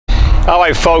All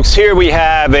right, folks, here we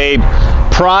have a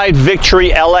Pride Victory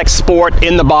LX Sport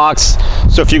in the box.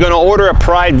 So if you're going to order a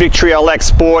Pride Victory LX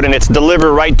Sport and it's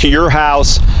delivered right to your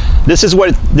house, this is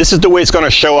the way it's going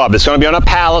to show up. It's going to be on a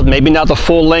pallet, maybe not the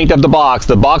full length of the box.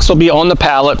 The box will be on the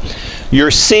pallet. Your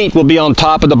seat will be on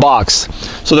top of the box.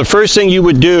 So the first thing you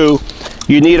would do,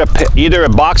 you need either a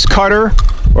box cutter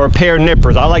or a pair of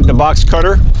nippers. I like the box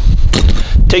cutter.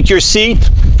 Take your seat,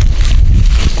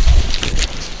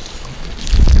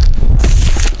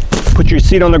 put your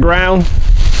seat on the ground.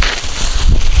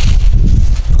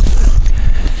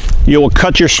 You will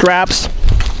cut your straps.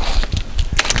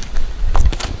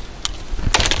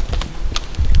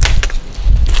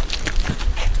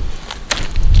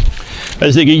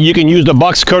 As you can use the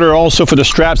box cutter also for the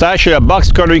straps. Actually, a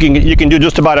box cutter you can do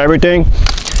just about everything.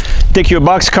 Take your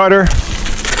box cutter,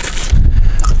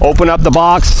 open up the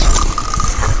box.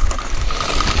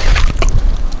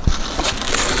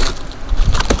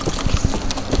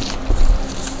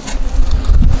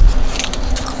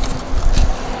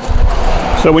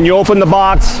 So when you open the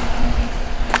box,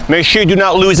 make sure you do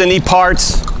not lose any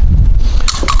parts.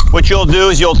 What you'll do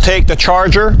is you'll take the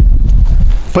charger,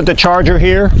 put the charger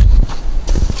here.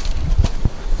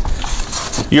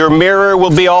 Your mirror will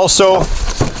be also,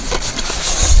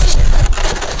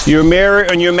 your mirror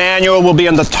and your manual will be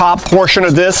in the top portion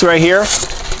of this right here.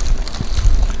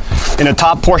 In the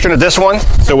top portion of this one.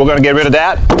 So we're going to get rid of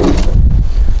that.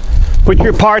 Put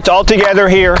your parts all together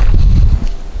here.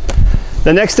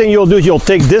 The next thing you'll do is you'll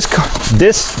take this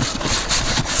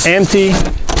empty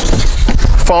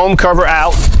foam cover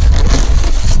out.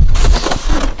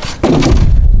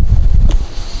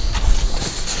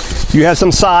 You have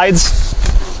some sides,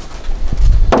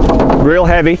 real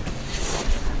heavy.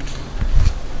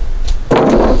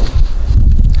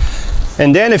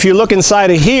 And then if you look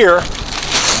inside of here,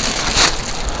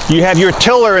 you have your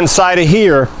tiller inside of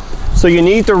here. So you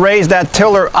need to raise that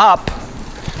tiller up.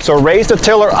 So raise the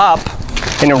tiller up.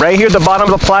 And right here at the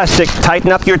bottom of the plastic,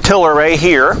 tighten up your tiller right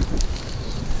here.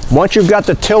 Once you've got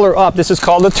the tiller up, this is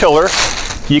called the tiller,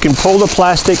 you can pull the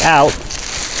plastic out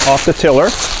off the tiller.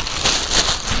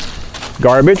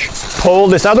 Garbage. Pull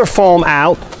this other foam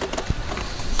out.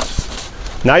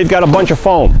 Now you've got a bunch of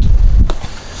foam.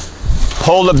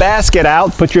 Pull the basket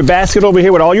out. Put your basket over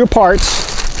here with all your parts.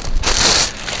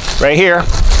 Right here.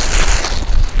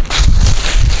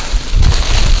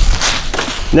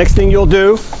 Next thing you'll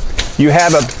do, you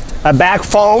have a back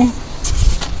foam.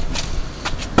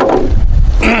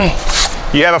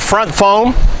 You have a front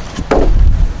foam.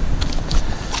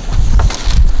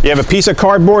 You have a piece of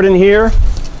cardboard in here.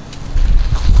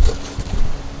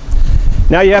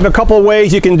 Now you have a couple of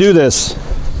ways you can do this.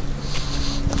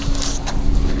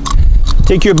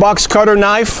 Take your box cutter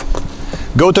knife,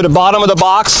 go to the bottom of the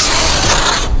box,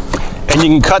 and you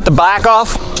can cut the back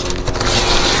off.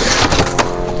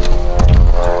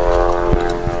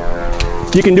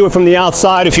 You can do it from the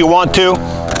outside if you want to.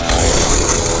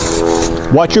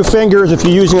 Watch your fingers if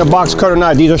you're using a box cutter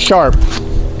knife. These are sharp.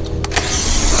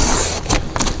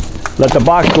 Let the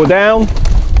box go down.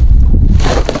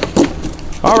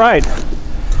 All right,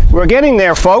 we're getting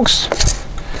there, folks.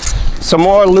 Some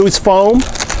more loose foam.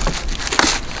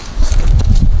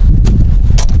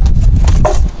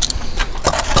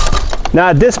 Now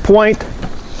at this point,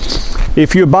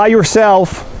 if you're by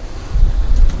yourself,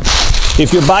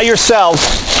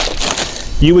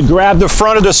 you would grab the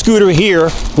front of the scooter here,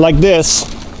 like this,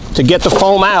 to get the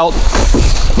foam out,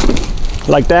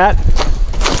 like that.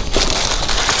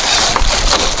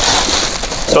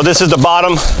 So this is the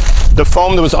bottom, the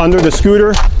foam that was under the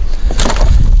scooter.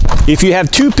 If you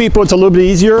have two people, it's a little bit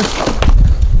easier.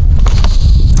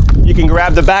 You can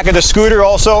grab the back of the scooter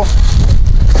also,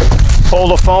 pull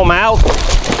the foam out.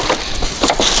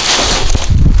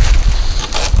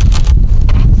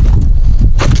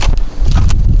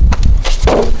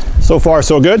 So far,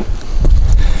 so good.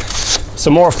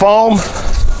 Some more foam,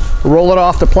 roll it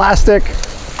off the plastic.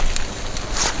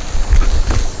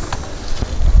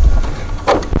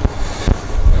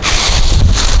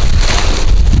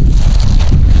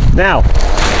 Now,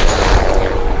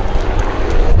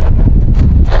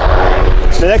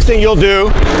 the next thing you'll do,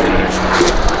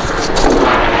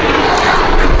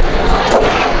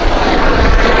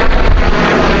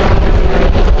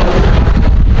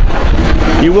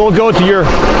 you will go to your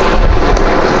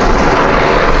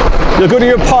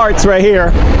parts right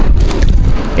here.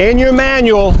 In your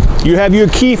manual, you have your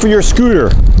key for your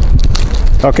scooter.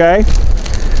 Okay?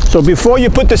 So before you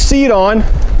put the seat on,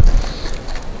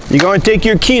 you're going to take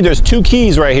your key. There's two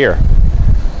keys right here.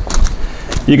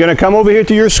 You're going to come over here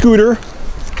to your scooter,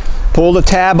 pull the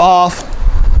tab off,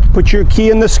 put your key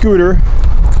in the scooter,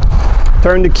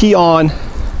 turn the key on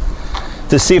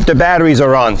to see if the batteries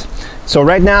are on. So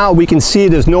right now we can see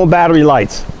there's no battery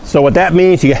lights. So what that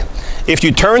means, if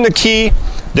you turn the key,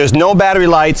 there's no battery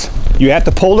lights. You have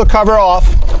to pull the cover off.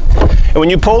 And when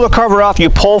you pull the cover off, you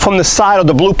pull from the side of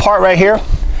the blue part right here,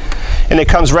 and it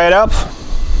comes right up.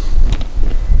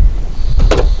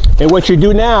 And what you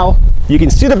do now, you can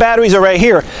see the batteries are right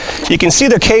here. You can see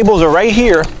the cables are right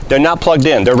here. They're not plugged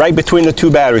in. They're right between the two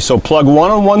batteries. So plug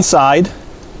one on one side,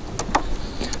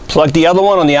 plug the other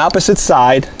one on the opposite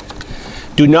side.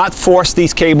 Do not force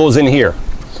these cables in here.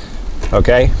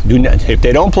 Okay? Do not, if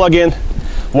they don't plug in,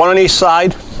 one on each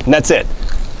side, and that's it.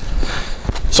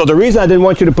 So the reason I didn't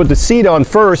want you to put the seat on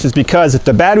first is because if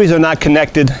the batteries are not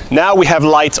connected, now we have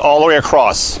lights all the way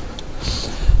across.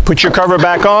 Put your cover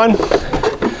back on.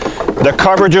 The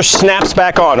cover just snaps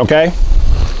back on, okay?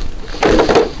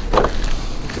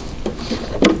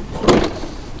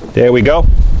 There we go.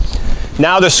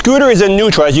 Now the scooter is in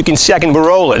neutral. As you can see, I can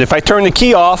roll it. If I turn the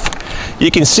key off, you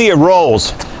can see it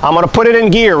rolls. I'm gonna put it in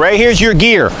gear. Right here's your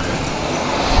gear.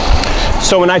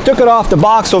 So when I took it off the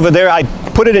box over there, I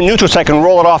put it in neutral so I can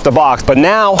roll it off the box. But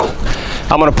now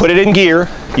I'm gonna put it in gear.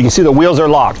 You can see the wheels are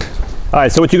locked. All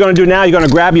right, so what you're gonna do now, you're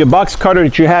gonna grab your box cutter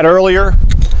that you had earlier.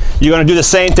 You're gonna do the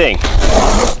same thing.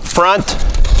 Front,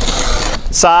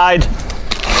 side,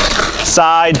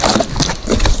 side.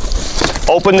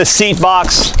 Open the seat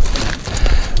box.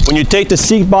 When you take the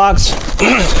seat box,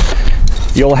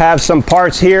 you'll have some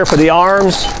parts here for the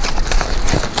arms.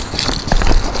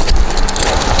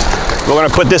 We're going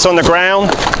to put this on the ground.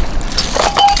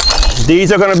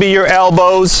 These are going to be your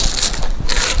elbows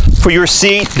for your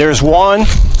seat. There's one.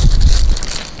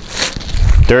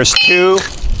 There's two.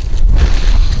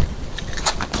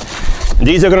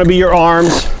 These are going to be your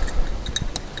arms.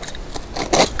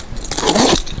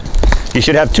 You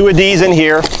should have two of these in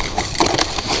here.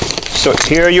 So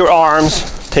here are your arms.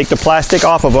 Take the plastic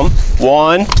off of them.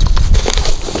 One.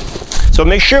 So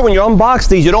make sure when you unbox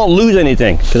these, you don't lose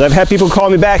anything. Because I've had people call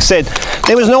me back, said,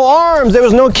 there was no arms, there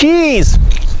was no keys.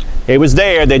 It was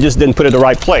there, they just didn't put it in the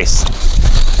right place.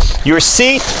 Your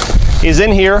seat is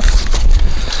in here.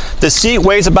 The seat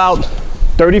weighs about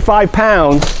 35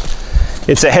 pounds.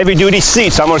 It's a heavy duty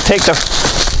seat, so I'm gonna take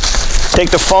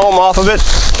the foam off of it.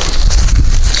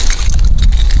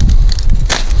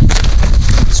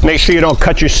 Just make sure you don't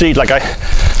cut your seat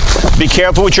be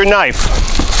careful with your knife.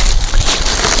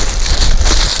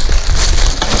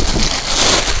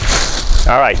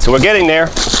 All right, so we're getting there.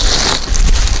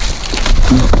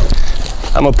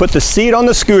 I'm gonna put the seat on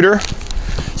the scooter.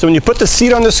 So when you put the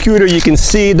seat on the scooter, you can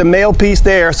see the male piece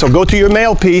there. So go to your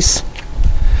male piece,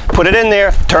 put it in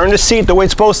there, turn the seat the way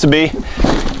it's supposed to be.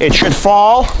 It should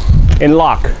fall and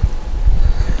lock.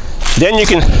 Then you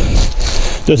can,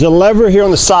 there's a lever here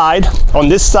on the side. On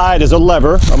this side is a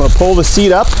lever. I'm gonna pull the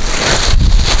seat up.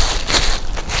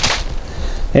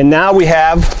 And now we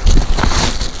have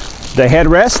the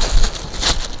headrest.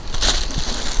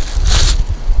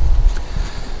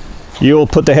 You'll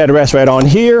put the headrest right on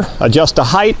here, adjust the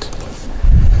height.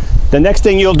 The next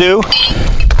thing you'll do,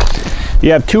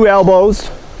 you have two elbows.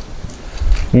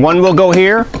 One will go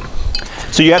here.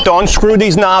 So you have to unscrew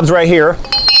these knobs right here.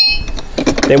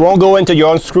 They won't go until you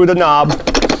unscrew the knob.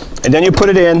 And then you put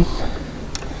it in.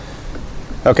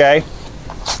 Okay?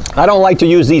 I don't like to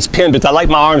use these pins because I like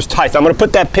my arms tight. So I'm going to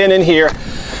put that pin in here.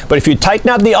 But if you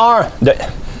tighten up the arm,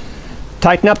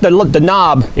 tighten up the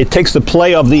knob, it takes the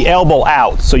play of the elbow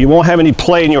out, so you won't have any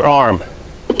play in your arm.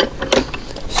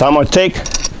 So I'm going to take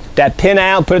that pin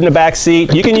out, put it in the back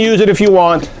seat. You can use it if you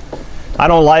want. I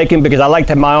don't like it because I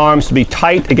like my arms to be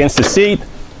tight against the seat.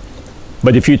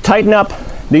 But if you tighten up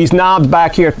these knobs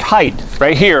back here tight,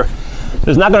 right here,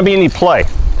 there's not going to be any play.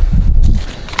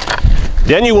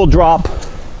 Then you will drop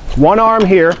one arm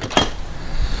here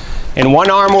and one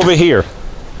arm over here.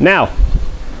 Now,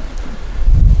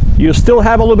 you'll still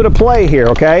have a little bit of play here,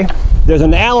 okay? There's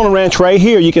an Allen wrench right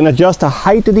here. You can adjust the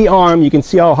height of the arm. You can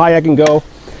see how high I can go.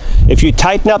 If you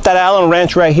tighten up that Allen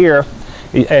wrench right here,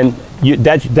 and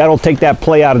that'll take that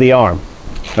play out of the arm,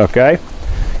 okay?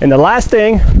 And the last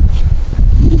thing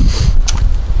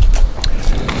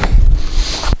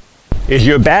is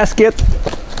your basket,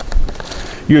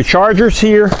 your chargers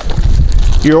here,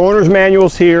 your owner's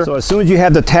manual's here. So as soon as you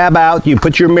have the tab out, you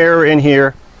put your mirror in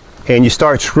here and you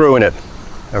start screwing it.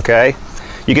 Okay,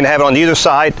 you can have it on either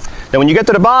side. Then when you get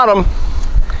to the bottom,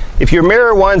 if your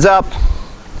mirror winds up,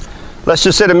 let's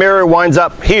just say the mirror winds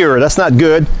up here, that's not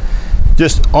good.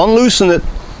 Just unloosen it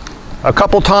a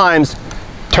couple times,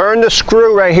 turn the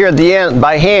screw right here at the end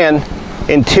by hand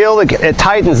until it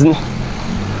tightens, and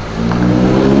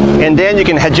and then you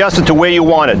can adjust it to where you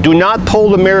want it. Do not pull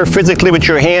the mirror physically with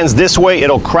your hands this way,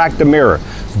 it'll crack the mirror.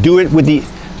 Do it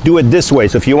this way.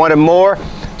 So if you want it more,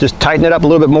 just tighten it up a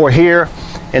little bit more here,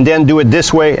 and then do it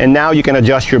this way, and now you can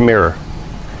adjust your mirror.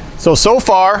 So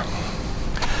far,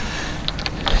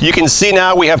 you can see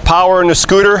now we have power in the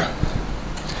scooter.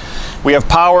 We have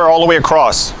power all the way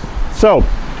across. So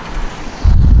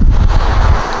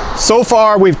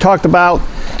far we've talked about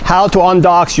how to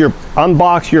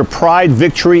unbox your Pride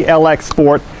Victory LX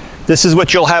Sport. This is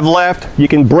what you'll have left. You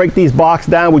can break these boxes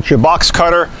down with your box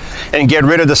cutter and get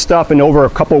rid of the stuff in over a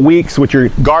couple weeks with your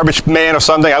garbage man or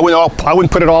something. I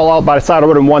wouldn't put it all out by the side of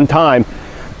it in one time.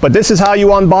 But this is how you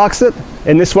unbox it,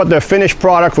 and this is what the finished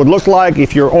product would look like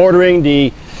if you're ordering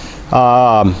the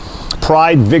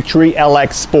Pride Victory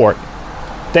LX Sport.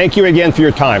 Thank you again for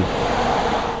your time.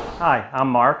 Hi, I'm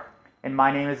Mark. And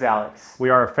my name is Alex. We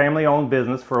are a family-owned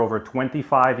business for over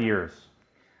 25 years.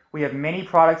 We have many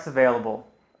products available,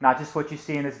 not just what you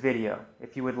see in this video.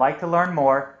 If you would like to learn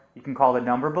more, you can call the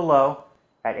number below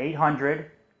at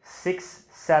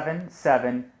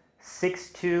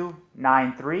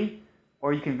 800-677-6293,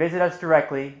 or you can visit us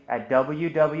directly at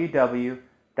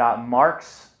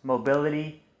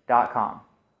www.marksmobility.com.